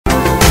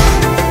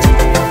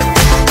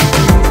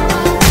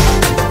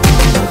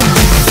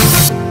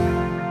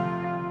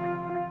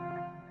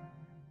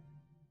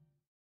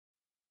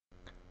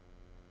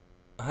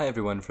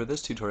everyone, for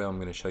this tutorial I'm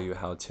going to show you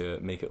how to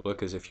make it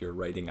look as if you're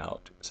writing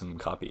out some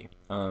copy.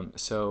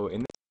 So in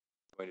this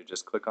I'm going to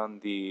just click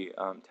on the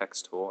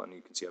text tool, and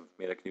you can see I've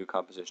made a new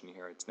composition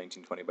here. It's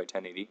 1920 by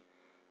 1080,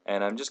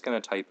 and I'm just going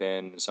to type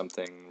in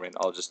something,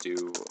 I'll just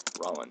do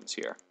Rollins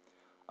here.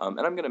 And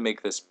I'm going to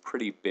make this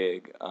pretty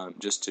big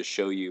just to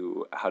show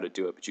you how to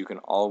do it, but you can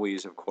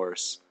always, of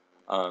course,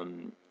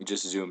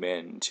 just zoom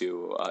in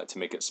to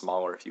make it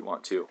smaller if you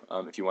want to.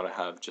 If you want to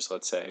have just,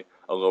 let's say,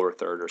 a lower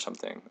third or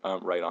something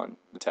right on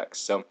the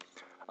text. So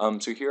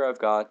here I've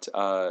got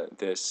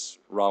this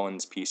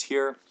Rollins piece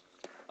here.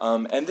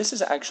 And this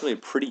is actually a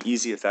pretty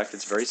easy effect.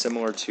 It's very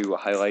similar to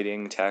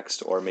highlighting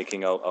text or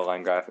making a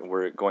line graph. And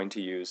we're going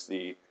to use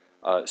the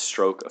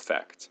stroke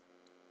effect.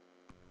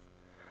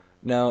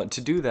 Now, to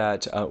do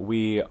that,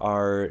 we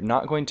are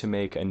not going to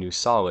make a new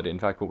solid. In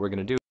fact, what we're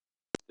going to do is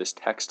this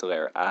text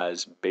layer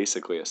as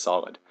basically a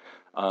solid.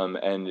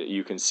 And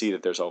you can see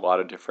that there's a lot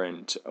of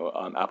different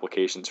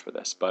applications for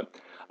this. But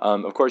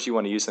of course, you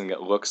want to use something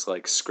that looks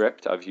like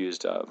script. I've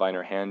used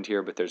Viner Hand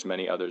here, but there's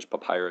many others,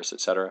 Papyrus,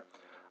 etc.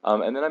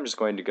 And then I'm just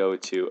going to go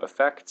to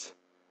Effect,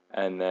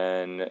 and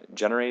then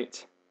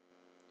Generate,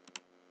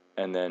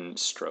 and then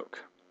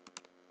Stroke,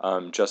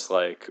 just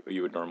like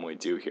you would normally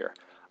do here.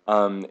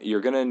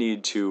 You're going to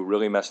need to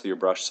really mess with your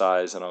brush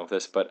size and all of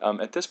this, but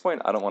at this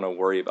point I don't want to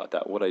worry about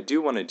that. What I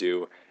do want to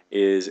do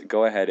is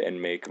go ahead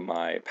and make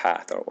my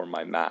path or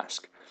my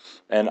mask.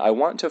 And I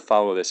want to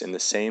follow this in the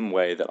same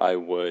way that I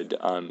would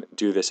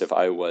do this if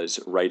I was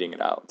writing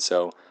it out.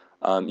 So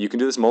you can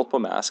do this multiple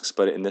masks,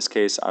 but in this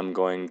case I'm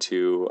going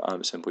to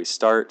simply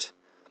start.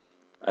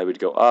 I would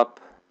go up,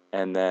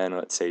 and then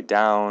let's say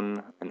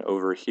down and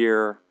over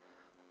here,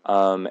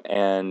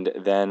 and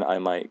then I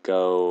might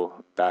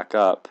go back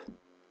up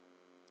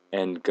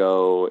and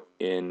go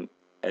in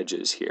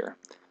edges here.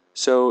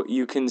 So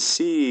you can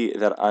see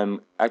that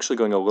I'm actually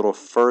going a little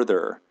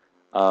further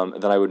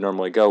than I would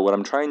normally go. What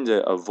I'm trying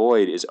to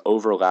avoid is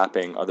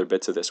overlapping other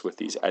bits of this with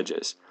these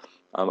edges.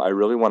 I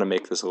really want to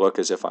make this look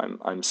as if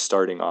I'm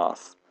starting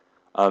off.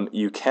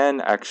 You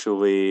can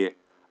actually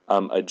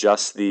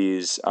adjust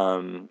these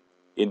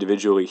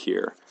individually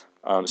here.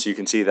 So you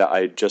can see that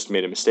I just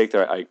made a mistake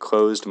there. I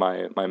closed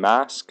my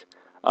mask,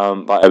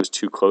 but I was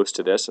too close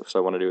to this. So what I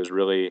want to do is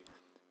really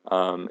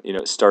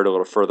start a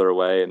little further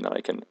away, and then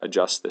I can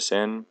adjust this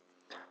in.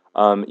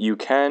 You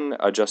can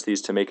adjust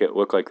these to make it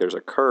look like there's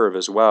a curve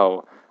as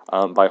well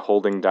by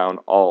holding down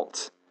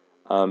Alt,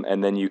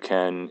 and then you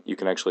can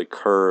actually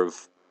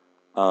curve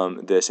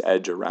this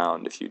edge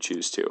around if you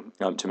choose to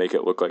make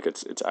it look like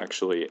it's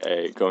actually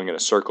going in a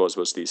circle as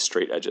opposed to these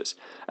straight edges,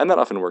 and that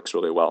often works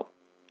really well.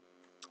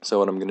 So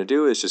what I'm going to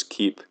do is just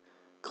keep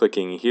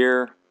clicking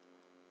here,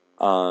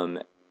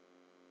 and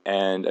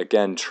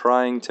again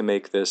trying to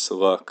make this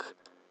look,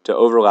 to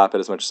overlap it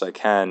as much as I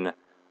can,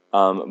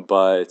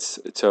 but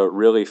to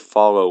really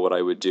follow what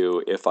I would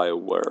do if I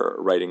were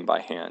writing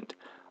by hand.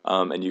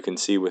 And you can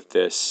see with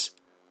this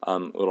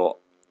little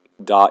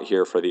dot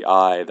here for the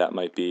eye, that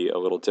might be a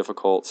little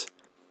difficult.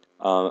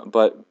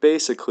 But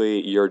basically,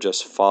 you're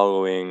just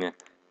following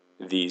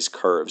these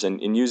curves,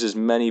 and use as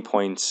many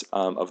points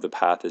of the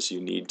path as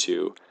you need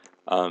to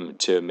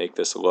make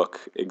this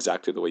look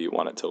exactly the way you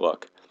want it to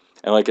look.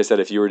 And like I said,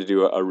 if you were to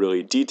do a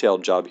really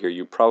detailed job here,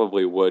 you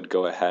probably would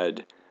go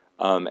ahead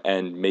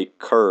and make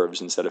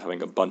curves instead of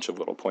having a bunch of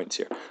little points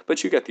here.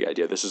 But you get the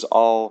idea. This is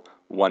all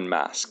one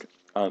mask.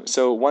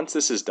 So once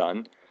this is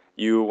done,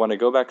 you want to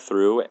go back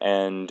through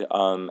and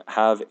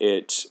have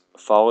it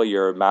follow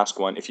your mask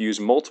one. If you use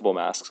multiple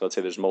masks, let's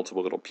say there's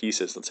multiple little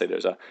pieces, let's say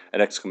there's an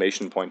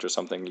exclamation point or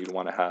something you'd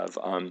want to have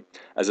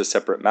as a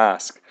separate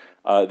mask,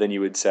 then you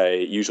would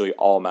say usually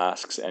all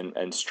masks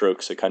and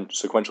strokes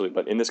sequentially,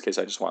 but in this case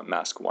I just want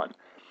mask one.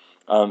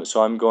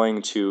 So I'm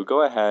going to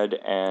go ahead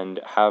and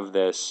have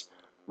this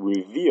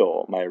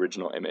reveal my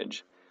original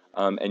image,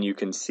 and you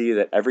can see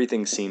that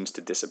everything seems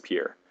to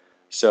disappear.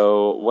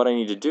 So what I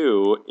need to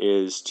do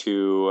is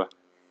to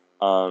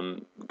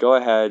go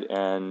ahead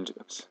and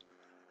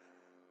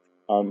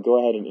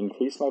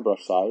increase my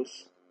brush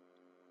size,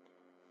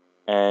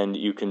 and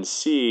you can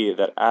see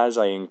that as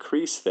I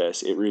increase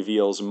this, it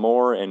reveals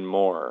more and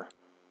more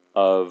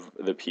of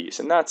the piece,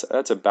 and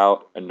that's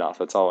about enough.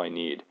 That's all I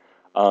need.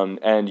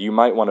 And you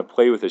might want to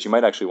play with this. You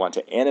might actually want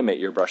to animate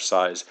your brush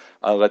size.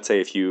 Let's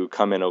say if you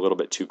come in a little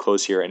bit too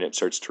close here and it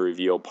starts to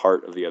reveal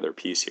part of the other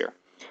piece here.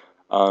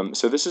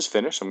 So this is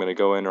finished. I'm going to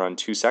go in around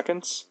 2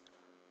 seconds.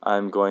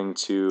 I'm going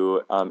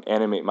to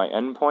animate my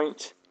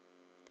endpoint,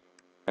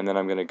 and then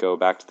I'm going to go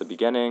back to the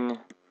beginning,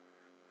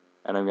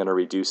 and I'm going to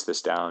reduce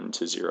this down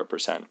to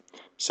 0%.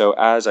 So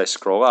as I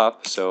scroll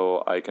up,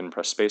 so I can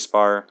press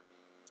spacebar,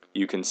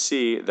 you can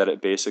see that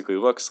it basically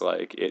looks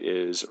like it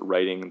is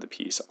writing the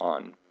piece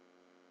on.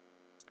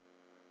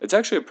 It's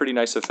actually a pretty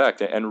nice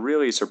effect and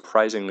really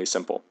surprisingly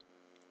simple.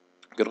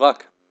 Good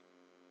luck!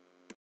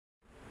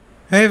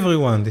 Hey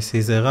everyone, this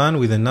is Eran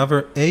with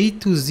another A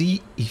to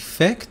Z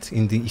effect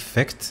in the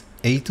Effect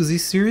A to Z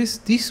series.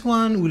 This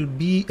one will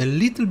be a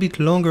little bit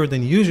longer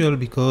than usual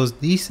because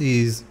this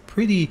is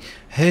pretty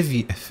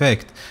heavy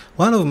effect.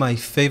 One of my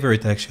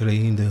favorite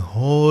actually in the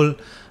whole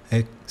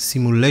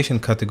simulation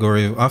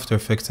category of After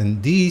Effects,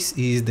 and this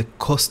is the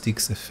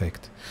caustics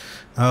effect.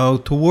 Now,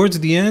 towards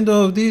the end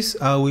of this,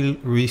 I will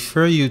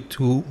refer you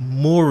to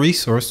more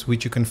resource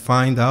which you can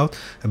find out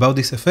about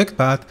this effect,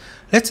 but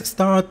let's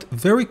start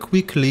very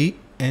quickly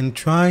and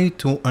try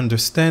to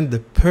understand the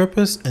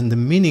purpose and the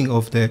meaning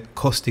of the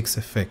caustics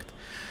effect.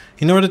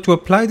 In order to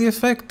apply the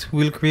effect,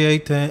 we'll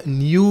create a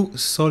new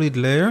solid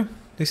layer.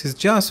 This is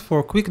just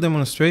for quick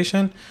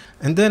demonstration,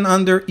 and then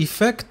under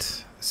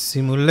Effect,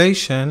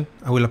 Simulation,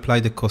 I will apply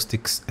the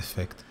caustics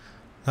effect.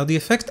 Now the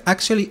effect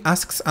actually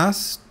asks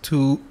us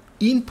to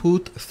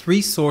input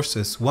three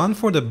sources, one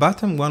for the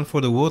bottom, one for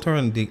the water,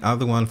 and the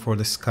other one for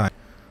the sky.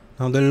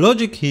 Now the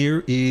logic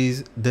here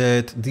is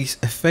that this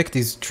effect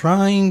is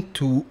trying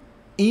to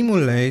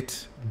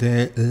emulate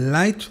the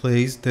light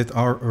rays that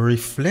are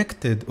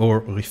reflected or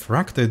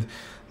refracted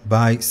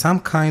by some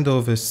kind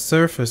of a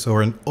surface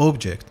or an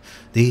object.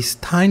 These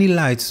tiny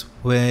lights,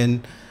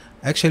 when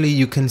actually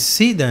you can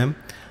see them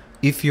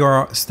if you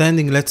are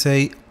standing, let's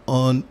say,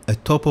 on a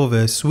top of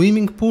a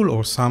swimming pool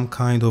or some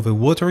kind of a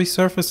watery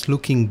surface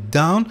looking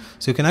down,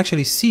 so you can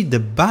actually see the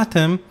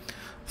bottom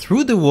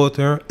through the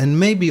water and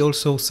maybe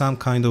also some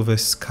kind of a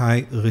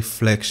sky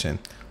reflection.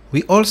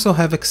 We also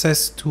have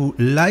access to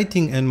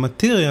lighting and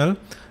material,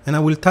 and I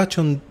will touch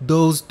on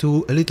those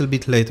two a little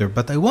bit later,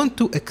 but I want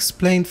to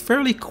explain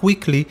fairly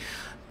quickly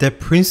the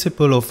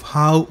principle of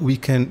how we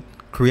can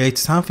create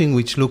something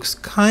which looks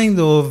kind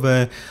of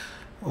a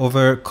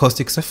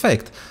caustics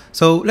effect.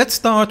 So let's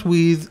start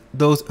with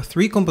those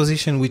three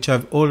compositions which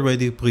I've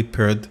already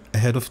prepared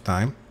ahead of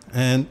time.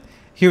 And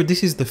here,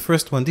 this is the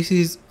first one. This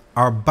is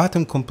our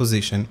bottom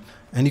composition.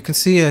 And you can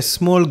see a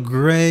small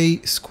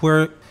gray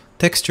square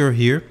texture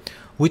here,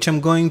 which I'm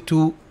going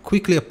to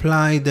quickly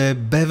apply the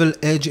bevel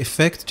edge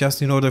effect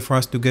just in order for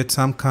us to get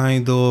some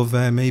kind of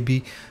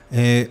maybe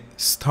a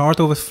start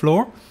of a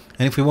floor.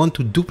 And if we want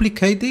to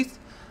duplicate it,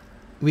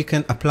 we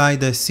can apply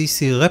the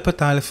CC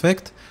reptile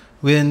effect,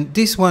 when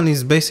this one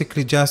is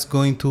basically just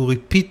going to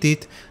repeat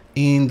it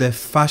in the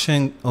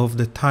fashion of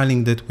the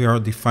tiling that we are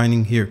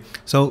defining here.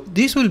 So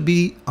this will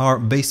be our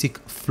basic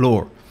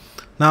floor.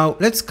 Now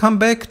let's come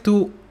back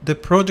to the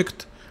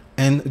project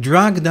and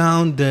drag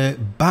down the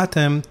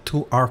bottom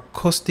to our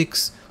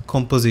caustics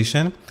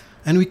composition.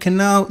 And we can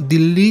now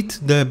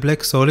delete the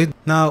black solid.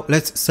 Now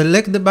let's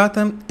select the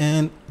bottom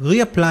and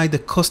reapply the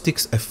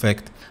caustics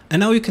effect.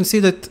 And now you can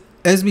see that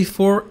as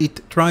before,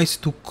 it tries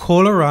to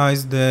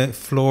colorize the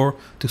floor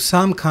to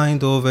some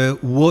kind of a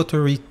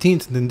watery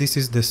tint, then this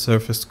is the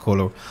surface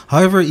color.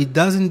 However, it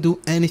doesn't do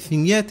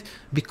anything yet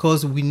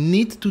because we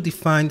need to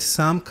define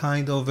some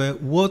kind of a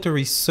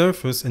watery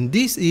surface, and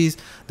this is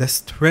the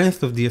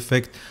strength of the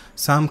effect,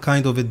 some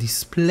kind of a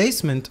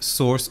displacement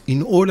source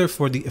in order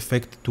for the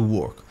effect to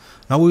work.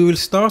 Now we will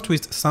start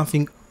with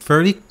something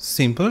fairly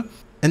simple,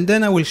 and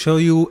then I will show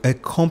you a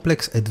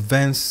complex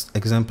advanced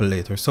example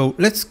later. So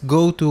let's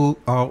go to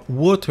our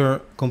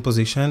water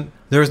composition.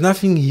 There's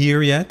nothing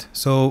here yet,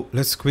 so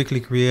let's quickly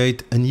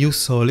create a new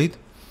solid.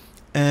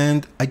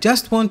 And I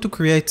just want to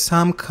create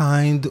some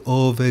kind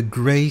of a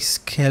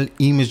grayscale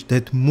image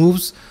that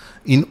moves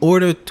in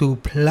order to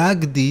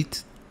plug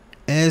it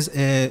as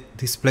a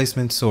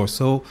displacement source.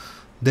 So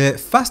the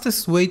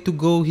fastest way to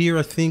go here,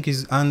 I think,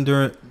 is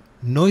under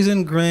noise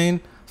and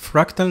grain,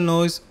 fractal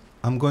noise.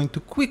 I'm going to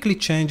quickly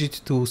change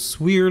it to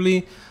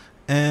swirly,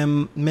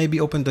 and maybe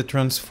open the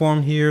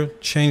transform here,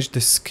 change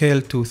the scale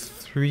to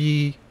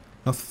 3,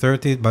 not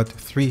 30, but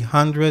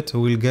 300. So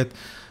we'll get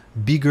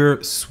bigger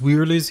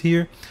swirlies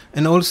here,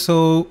 and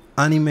also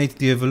animate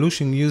the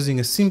evolution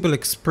using a simple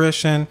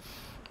expression,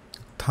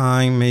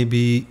 time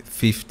maybe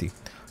 50.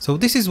 So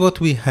this is what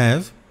we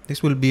have.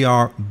 This will be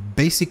our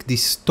basic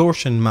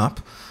distortion map.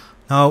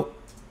 Now,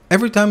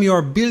 every time you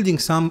are building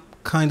some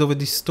kind of a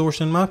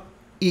distortion map,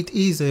 it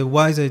is a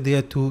wise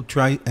idea to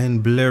try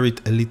and blur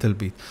it a little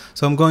bit.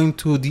 So I'm going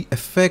to the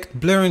effect,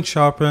 blur and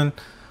sharpen,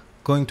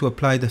 going to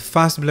apply the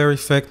fast blur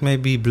effect,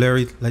 maybe blur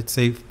it, let's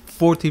say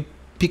 40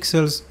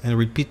 pixels, and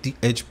repeat the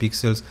edge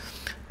pixels.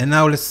 And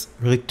now let's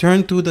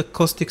return to the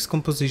caustics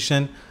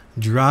composition,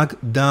 drag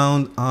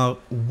down our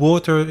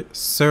water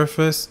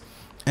surface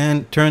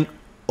and turn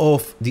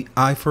off the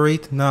eye for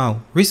it.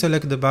 Now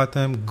reselect the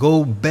bottom,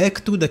 go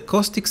back to the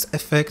caustics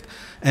effect,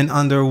 and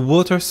under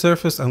water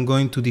surface I'm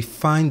going to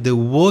define the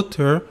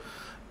water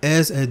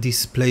as a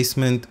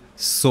displacement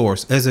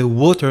source, as a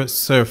water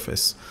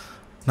surface.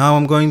 Now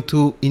I'm going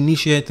to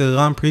initiate a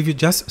run preview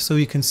just so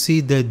you can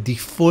see the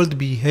default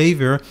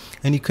behavior,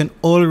 and you can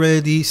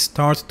already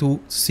start to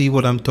see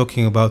what I'm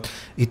talking about.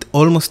 It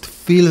almost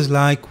feels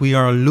like we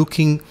are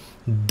looking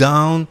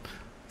down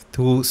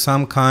to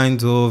some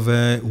kind of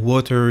a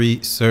watery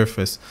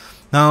surface.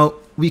 Now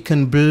we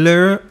can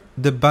blur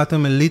the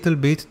bottom a little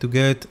bit to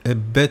get a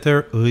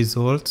better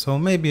result. So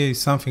maybe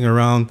something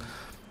around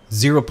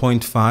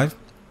 0.5.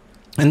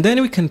 And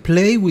then we can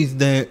play with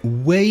the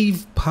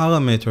wave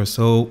parameter.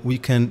 So we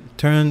can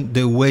turn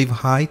the wave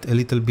height a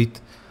little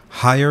bit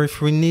higher if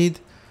we need.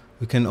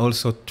 We can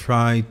also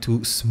try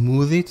to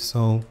smooth it,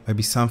 so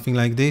maybe something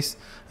like this.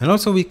 And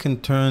also we can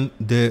turn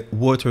the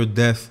water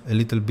depth a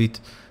little bit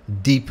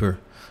deeper.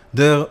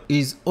 There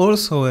is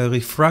also a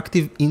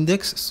refractive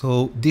index,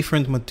 so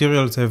different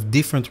materials have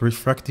different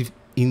refractive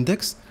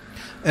index.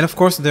 And of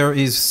course there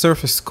is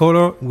surface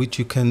color, which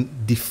you can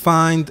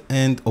define,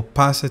 and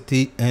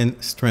opacity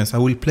and strength. I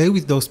will play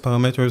with those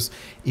parameters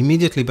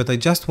immediately, but I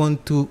just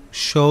want to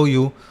show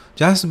you,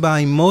 just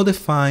by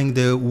modifying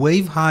the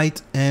wave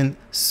height and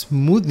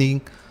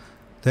smoothing,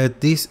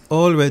 that this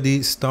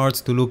already starts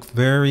to look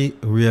very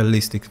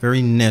realistic,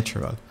 very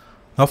natural.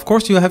 Now, of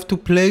course, you have to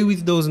play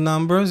with those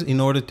numbers in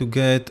order to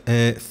get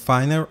a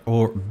finer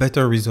or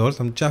better result.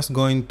 I'm just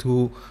going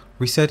to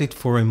reset it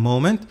for a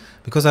moment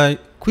because I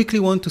quickly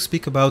want to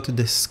speak about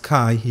the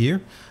sky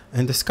here.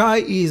 And the sky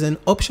is an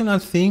optional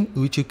thing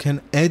which you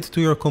can add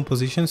to your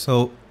composition.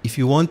 So if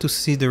you want to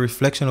see the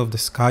reflection of the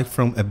sky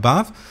from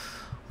above,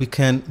 we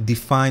can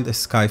define a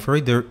sky for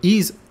it. There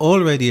is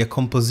already a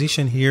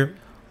composition here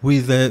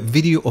with a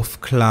video of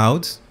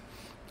clouds.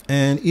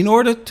 And in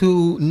order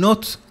to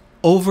not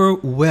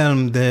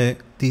overwhelm the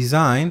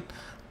design,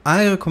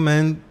 I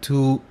recommend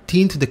to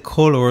tint the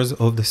colors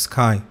of the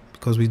sky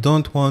because we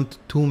don't want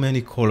too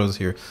many colors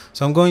here.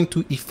 So I'm going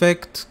to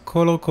Effect,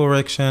 Color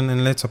Correction,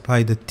 and let's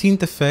apply the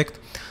tint effect.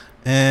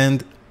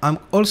 And I'm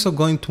also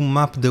going to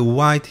map the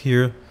white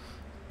here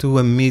to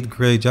a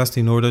mid-gray just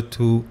in order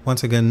to,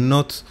 once again,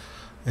 not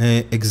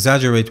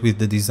exaggerate with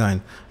the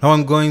design. Now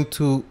I'm going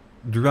to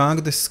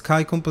drag the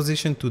sky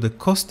composition to the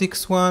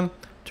caustics one,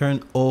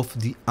 turn off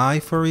the eye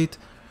for it,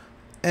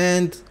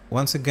 and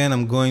once again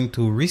I'm going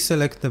to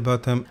reselect the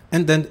bottom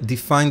and then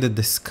define that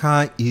the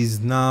sky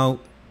is now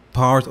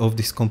part of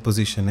this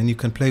composition. And you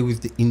can play with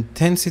the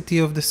intensity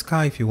of the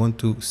sky if you want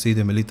to see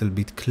them a little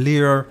bit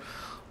clearer,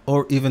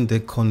 or even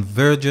the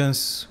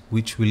convergence,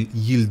 which will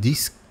yield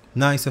this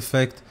nice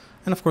effect.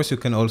 And of course you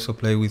can also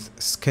play with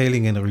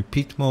scaling and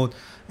repeat mode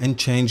and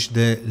change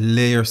the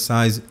layer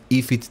size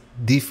if it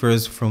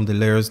differs from the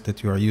layers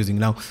that you are using.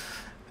 Now,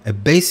 a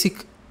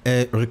basic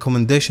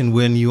recommendation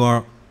when you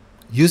are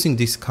using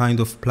this kind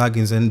of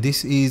plugins, and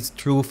this is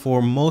true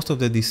for most of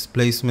the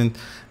displacement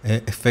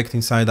effect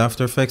inside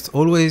After Effects,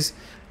 always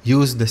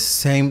use the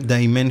same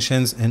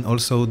dimensions and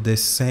also the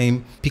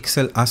same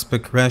pixel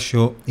aspect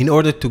ratio in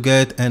order to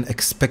get an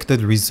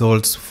expected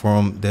results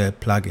from the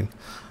plugin.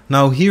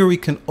 Now here we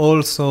can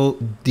also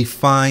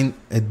define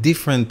a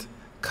different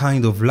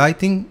kind of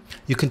lighting.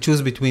 You can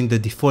choose between the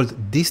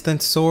default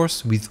distance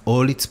source with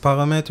all its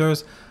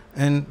parameters,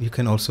 and you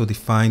can also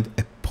define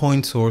a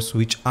point source,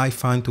 which I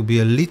find to be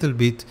a little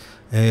bit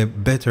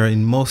better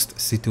in most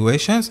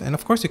situations. And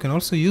of course you can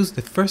also use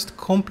the first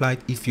comp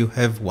light if you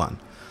have one.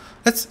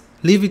 Let's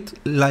leave it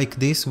like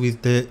this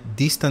with the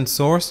distance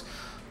source.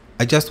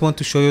 I just want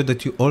to show you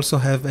that you also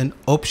have an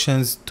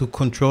options to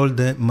control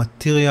the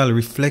material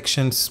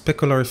reflection,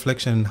 specular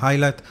reflection, and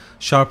highlight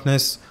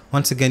sharpness.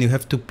 Once again, you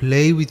have to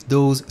play with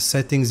those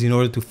settings in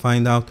order to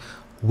find out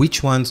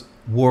which ones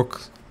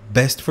work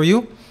best for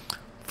you.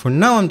 For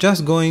now, I'm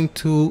just going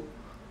to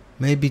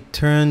maybe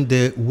turn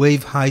the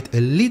wave height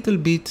a little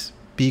bit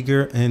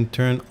bigger and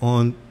turn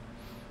on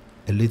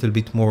a little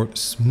bit more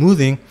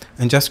smoothing,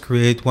 and just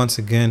create once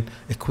again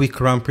a quick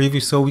run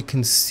preview so we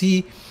can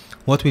see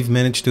what we've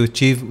managed to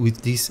achieve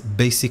with this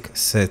basic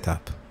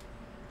setup.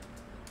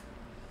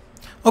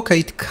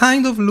 Okay, it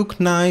kind of looked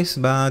nice,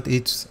 but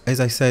it's, as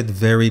I said,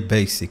 very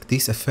basic.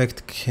 This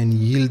effect can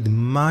yield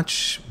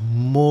much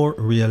more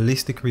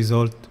realistic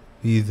result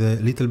with a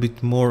little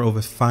bit more of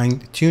a fine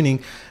tuning.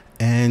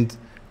 And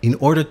in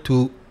order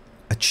to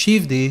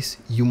achieve this,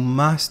 you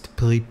must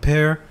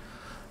prepare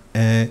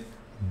a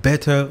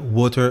better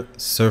water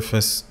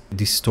surface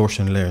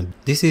distortion layer.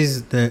 This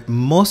is the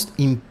most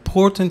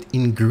important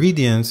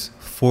ingredients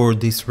for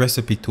this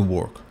recipe to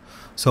work.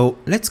 So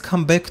let's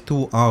come back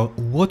to our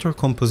water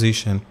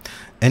composition,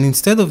 and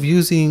instead of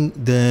using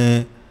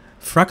the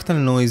fractal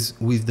noise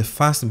with the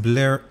fast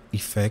blur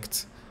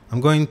effects, I'm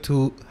going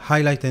to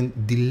highlight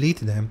and delete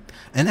them.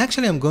 And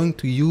actually I'm going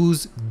to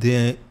use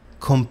the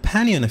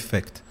companion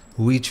effect,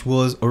 which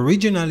was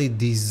originally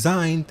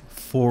designed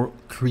for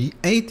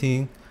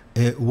creating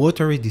a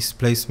watery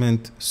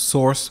displacement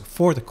source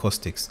for the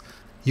caustics.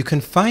 You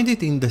can find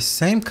it in the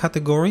same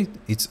category.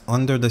 It's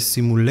under the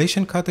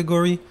simulation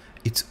category.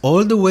 It's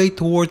all the way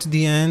towards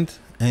the end,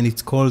 and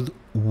it's called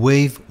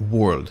Wave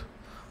World.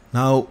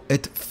 Now,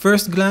 at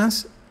first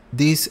glance,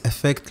 this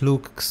effect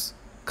looks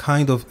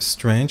kind of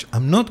strange.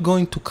 I'm not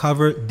going to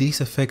cover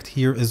this effect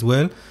here as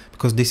well,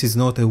 because this is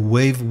not a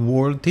Wave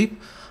World tip,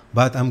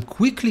 but I'm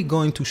quickly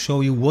going to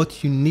show you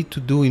what you need to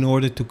do in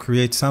order to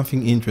create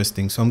something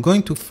interesting. So I'm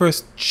going to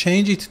first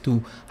change it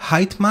to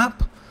height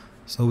map,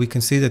 so we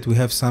can see that we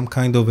have some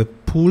kind of a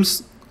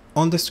pulse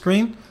on the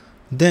screen.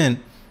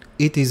 Then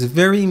it is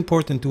very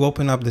important to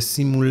open up the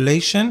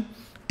simulation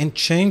and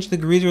change the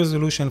grid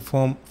resolution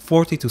from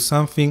 40 to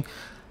something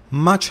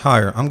much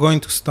higher. I'm going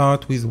to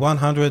start with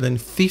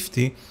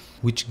 150,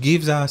 which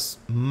gives us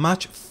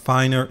much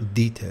finer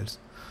details.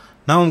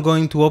 Now I'm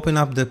going to open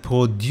up the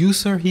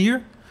producer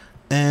here,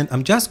 and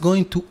I'm just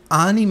going to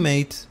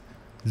animate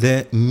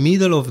the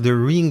middle of the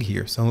ring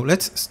here. So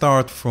let's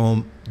start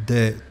from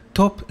the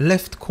top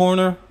left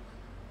corner,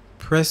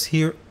 press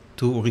here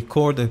to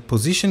record a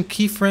position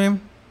keyframe,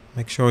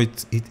 make sure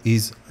it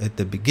is at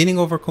the beginning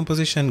of our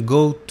composition,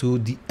 go to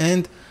the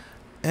end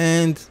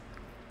and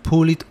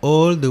pull it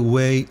all the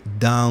way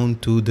down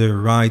to the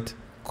right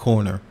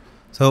corner.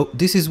 So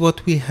this is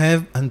what we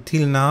have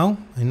until now.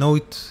 I know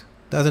it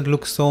doesn't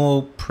look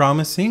so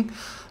promising.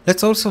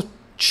 Let's also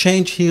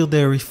change here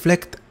the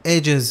reflect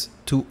edges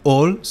to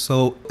all.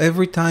 So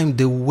every time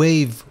the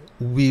wave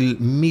will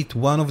meet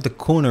one of the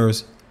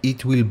corners,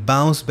 it will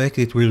bounce back,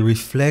 it will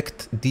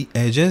reflect the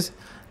edges.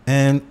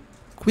 And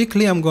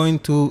quickly I'm going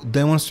to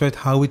demonstrate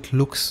how it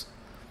looks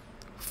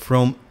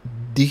from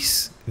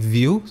this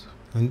view.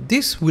 And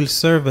this will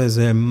serve as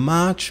a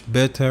much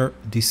better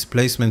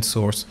displacement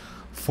source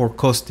for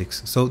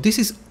caustics. So this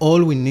is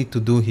all we need to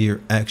do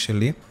here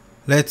actually.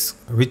 Let's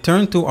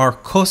return to our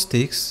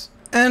caustics,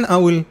 and I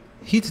will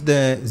hit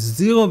the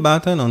 0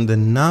 button on the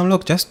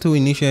numlock just to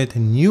initiate a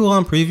new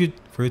run preview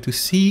for you to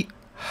see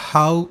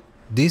how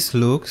this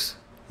looks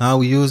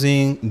now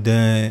using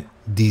the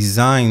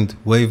designed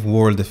wave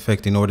world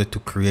effect in order to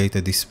create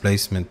a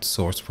displacement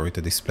source for it,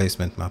 a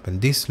displacement map.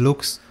 And this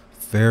looks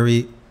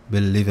very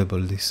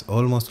believable. This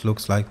almost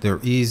looks like there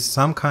is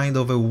some kind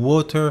of a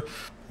water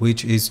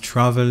which is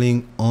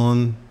traveling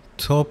on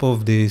top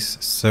of this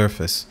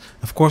surface.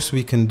 Of course,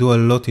 we can do a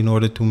lot in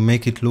order to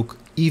make it look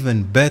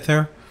even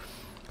better.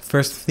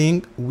 First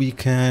thing, we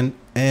can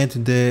add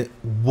the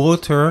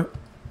water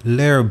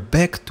layer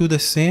back to the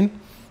scene,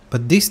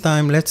 but this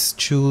time let's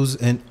choose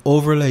an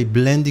overlay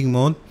blending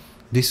mode.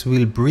 This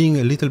will bring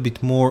a little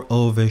bit more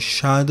of a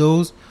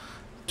shadows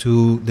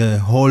to the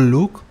whole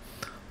look.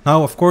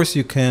 Now, of course,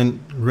 you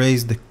can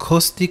raise the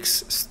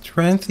caustics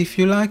strength if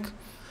you like.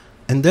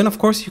 And then, of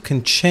course, you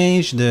can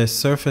change the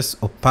surface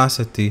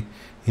opacity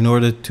in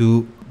order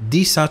to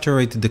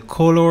desaturate the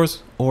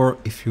colors, or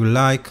if you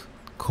like,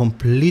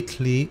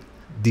 completely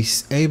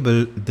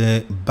disable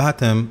the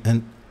bottom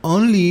and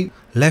only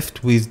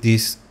left with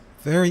this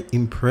very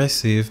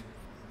impressive,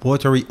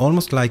 watery,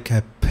 almost like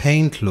a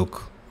paint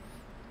look.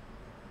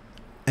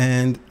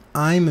 And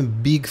I'm a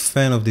big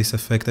fan of this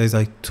effect. As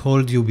I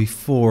told you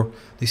before,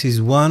 this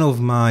is one of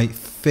my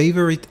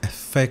favorite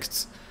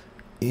effects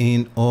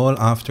in all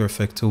After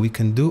Effects. So we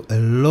can do a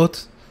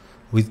lot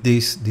with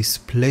these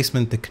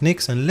displacement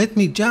techniques. And let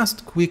me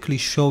just quickly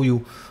show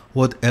you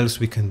what else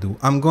we can do.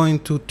 I'm going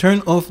to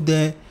turn off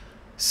the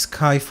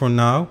sky for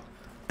now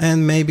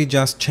and maybe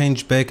just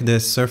change back the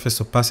surface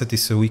opacity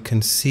so we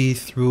can see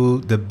through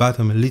the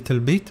bottom a little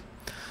bit.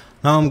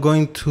 Now I'm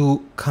going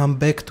to come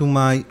back to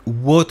my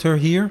water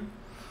here,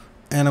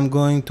 and I'm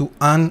going to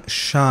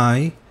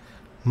unshine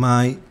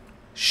my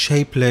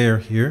shape layer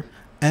here,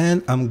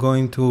 and I'm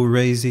going to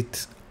raise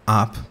it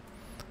up.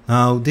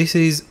 Now this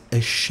is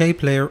a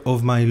shape layer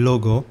of my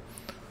logo,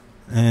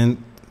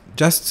 and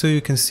just so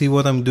you can see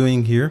what I'm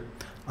doing here,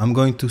 I'm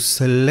going to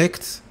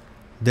select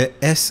the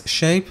S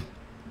shape,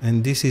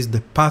 and this is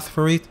the path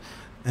for it,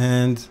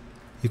 and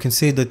you can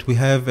see that we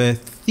have a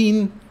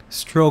thin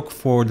stroke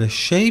for the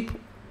shape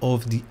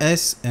of the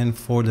S and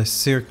for the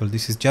circle.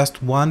 This is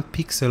just 1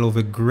 pixel of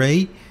a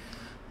gray,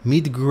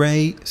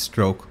 mid-gray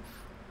stroke.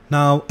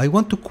 Now I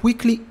want to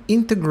quickly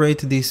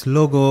integrate this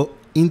logo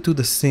into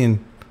the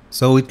scene,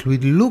 so it will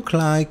look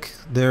like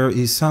there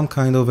is some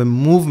kind of a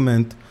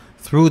movement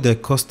through the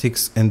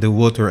caustics and the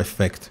water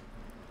effect.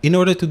 In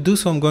order to do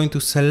so, I'm going to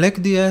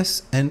select the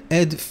S and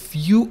add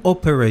few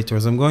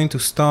operators. I'm going to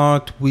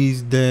start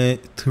with the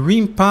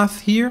trim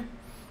path here,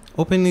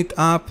 open it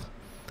up,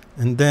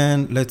 and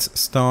then let's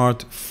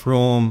start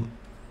from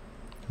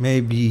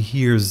maybe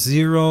here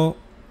 0,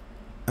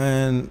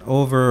 and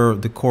over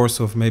the course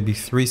of maybe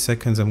 3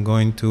 seconds I'm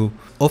going to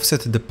offset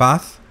the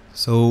path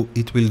so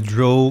it will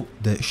draw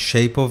the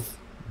shape of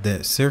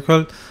the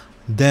circle.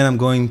 Then I'm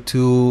going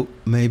to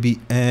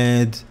maybe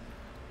add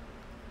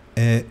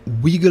a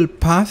wiggle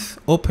path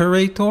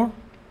operator,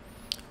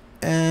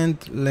 and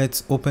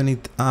let's open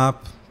it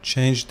up,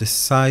 change the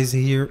size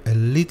here a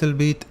little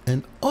bit,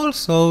 and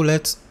also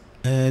let's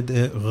add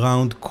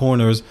round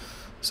corners.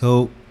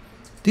 So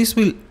this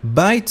will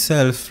by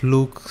itself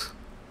look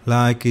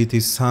like it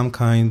is some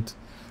kind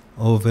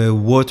of a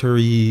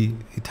watery,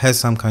 it has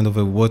some kind of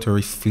a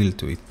watery feel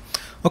to it.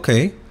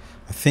 Okay,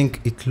 I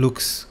think it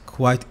looks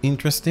quite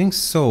interesting.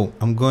 So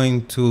I'm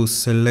going to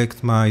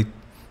select my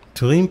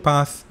trim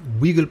path,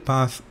 wiggle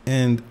path,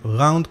 and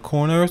round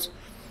corners,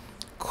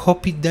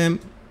 copy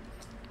them,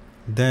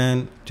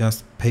 then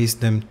just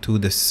paste them to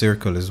the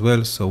circle as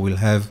well. So we'll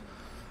have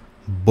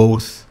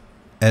both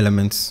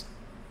elements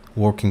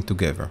working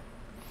together.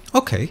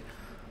 Okay,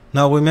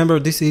 now remember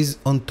this is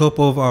on top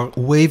of our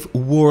wave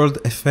world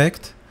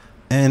effect,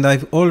 and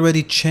I've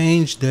already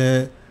changed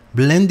the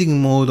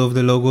blending mode of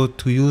the logo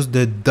to use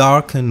the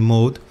darken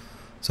mode.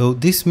 So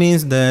this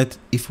means that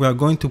if we are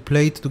going to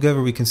play it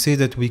together, we can see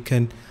that we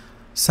can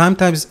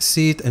sometimes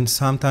see it and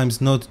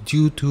sometimes not,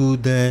 due to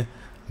the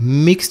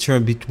mixture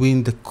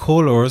between the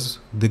colors,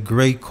 the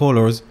gray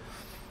colors.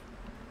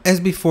 As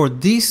before,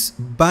 this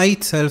by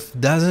itself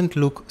doesn't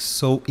look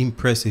so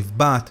impressive,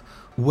 but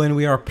when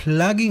we are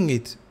plugging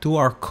it to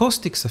our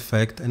caustics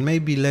effect, and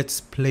maybe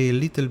let's play a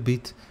little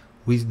bit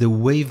with the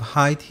wave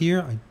height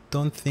here. I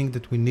don't think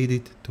that we need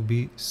it to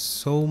be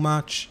so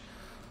much.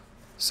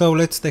 So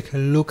let's take a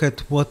look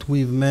at what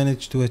we've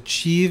managed to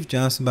achieve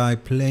just by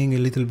playing a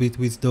little bit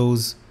with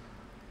those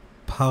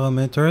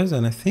parameters.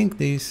 And I think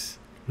this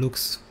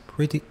looks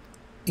pretty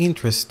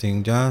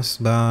interesting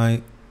just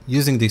by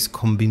using this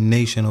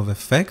combination of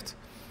effect.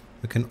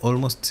 We can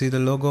almost see the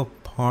logo,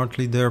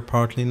 partly there,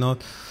 partly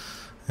not.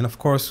 And of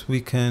course,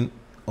 we can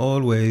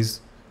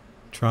always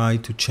try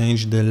to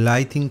change the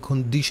lighting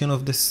condition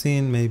of the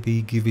scene,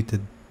 maybe give it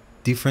a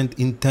different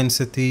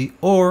intensity,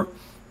 or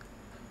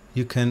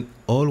you can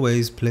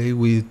always play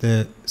with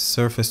the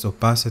surface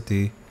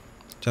opacity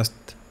just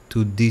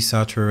to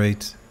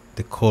desaturate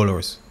the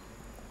colors.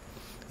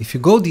 If you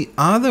go the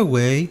other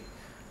way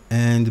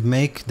and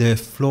make the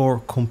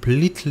floor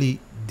completely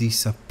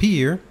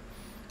disappear,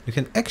 you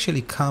can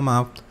actually come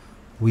up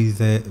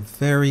with a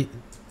very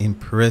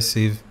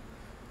impressive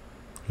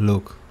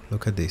look.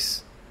 Look at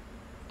this.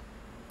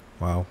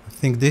 Wow, I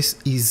think this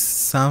is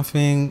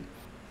something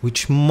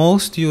which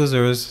most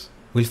users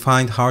will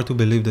find hard to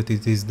believe that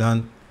it is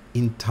done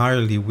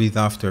entirely with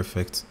After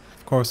Effects.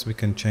 Of course, we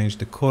can change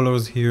the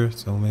colors here,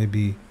 so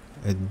maybe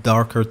a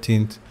darker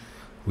tint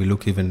will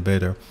look even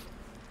better.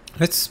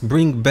 Let's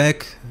bring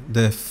back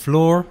the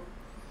floor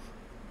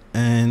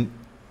and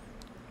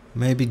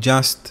maybe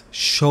just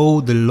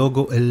show the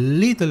logo a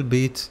little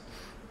bit.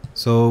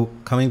 So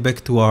coming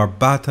back to our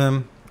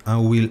bottom, I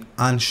will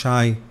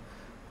unshine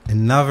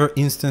another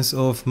instance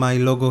of my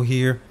logo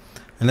here,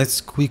 and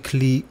let's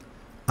quickly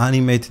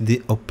animate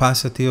the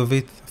opacity of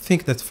it. I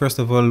think that first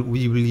of all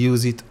we will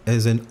use it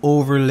as an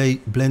overlay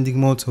blending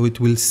mode, so it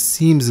will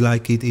seem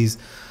like it is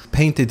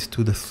painted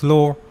to the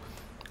floor.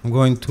 I'm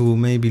going to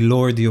maybe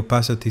lower the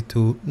opacity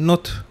to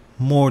not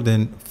more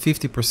than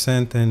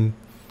 50% and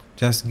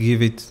just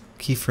give it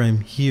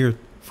keyframe here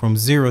from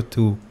 0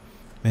 to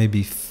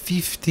maybe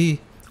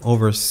 50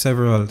 over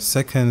several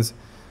seconds,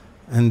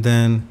 and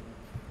then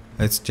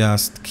let's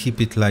just keep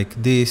it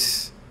like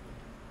this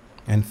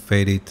and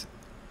fade it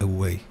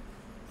away.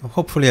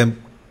 Hopefully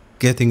I'm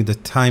getting the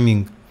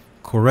timing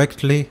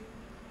correctly.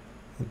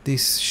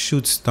 This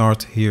should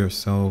start here,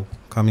 so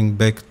coming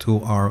back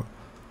to our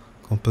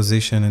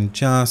composition and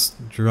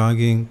just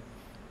dragging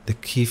the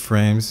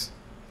keyframes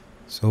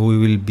so we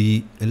will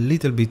be a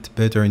little bit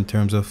better in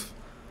terms of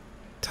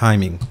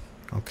timing.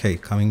 Okay,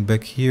 coming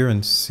back here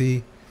and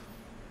see,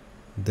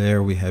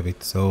 there we have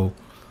it. So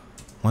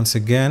once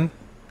again,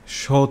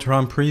 short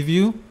run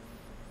preview,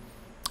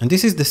 and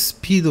this is the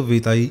speed of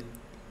it. I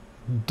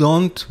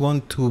don't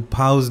want to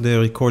pause the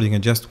recording, I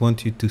just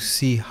want you to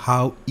see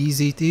how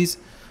easy it is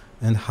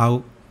and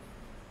how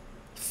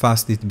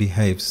fast it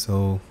behaves.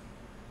 So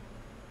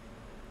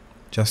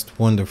just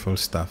wonderful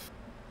stuff.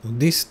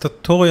 This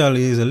tutorial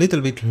is a little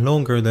bit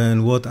longer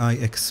than what I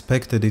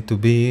expected it to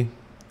be.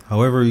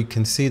 However, you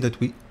can see that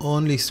we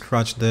only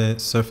scratched the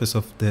surface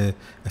of the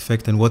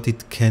effect and what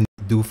it can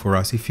do for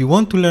us. If you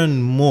want to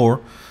learn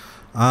more,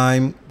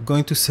 I'm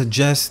going to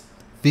suggest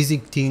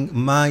visiting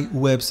my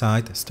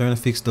website,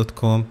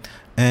 sternfx.com,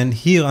 and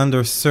here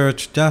under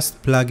search,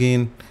 just plug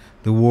in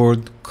the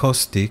word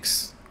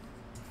caustics,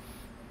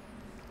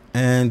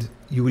 and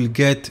you will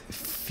get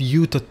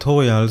few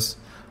tutorials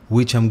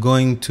which I'm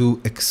going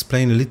to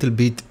explain a little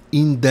bit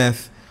in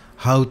depth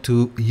how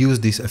to use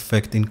this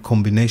effect in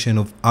combination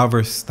of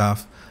other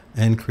stuff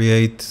and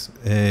create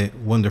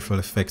wonderful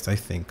effects, I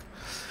think.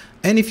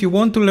 And if you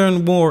want to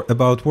learn more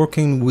about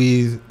working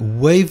with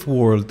Wave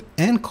World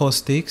and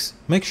caustics,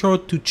 make sure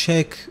to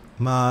check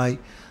my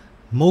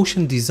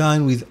motion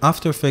design with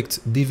After Effects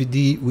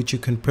DVD, which you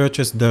can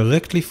purchase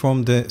directly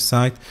from the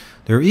site.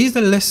 There is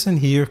a lesson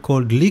here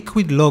called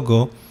Liquid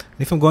Logo.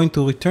 If I'm going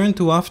to return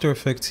to After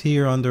Effects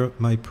here under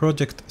my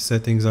project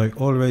settings, I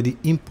already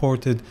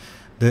imported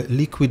the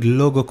liquid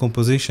logo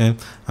composition.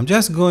 I'm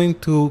just going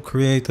to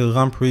create a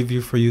run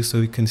preview for you so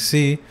you can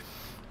see,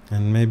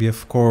 and maybe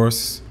of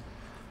course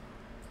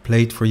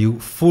play it for you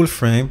full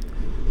frame.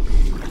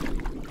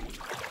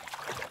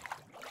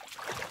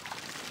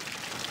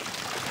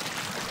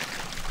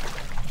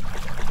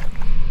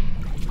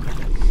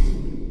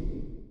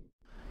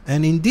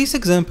 And in this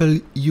example,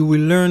 you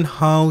will learn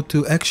how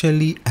to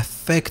actually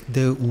affect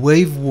the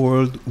wave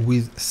world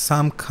with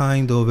some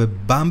kind of a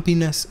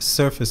bumpiness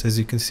surface. As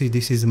you can see,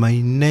 this is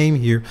my name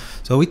here.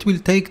 So it will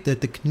take the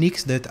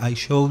techniques that I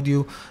showed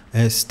you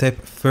a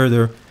step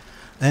further.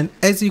 And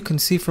as you can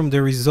see from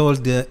the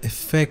result, the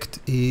effect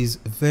is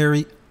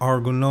very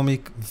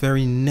ergonomic,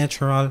 very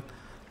natural,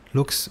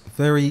 looks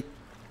very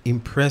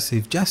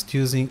impressive just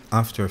using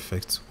After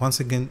Effects. Once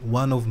again,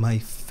 one of my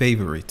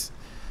favorites.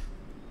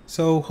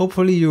 So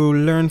hopefully you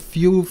learned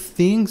few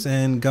things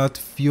and got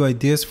few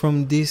ideas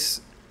from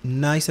this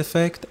nice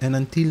effect. And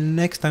until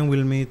next time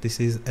we'll meet, this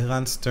is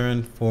Eran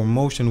Stern for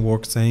Motion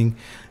Work saying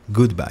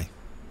goodbye.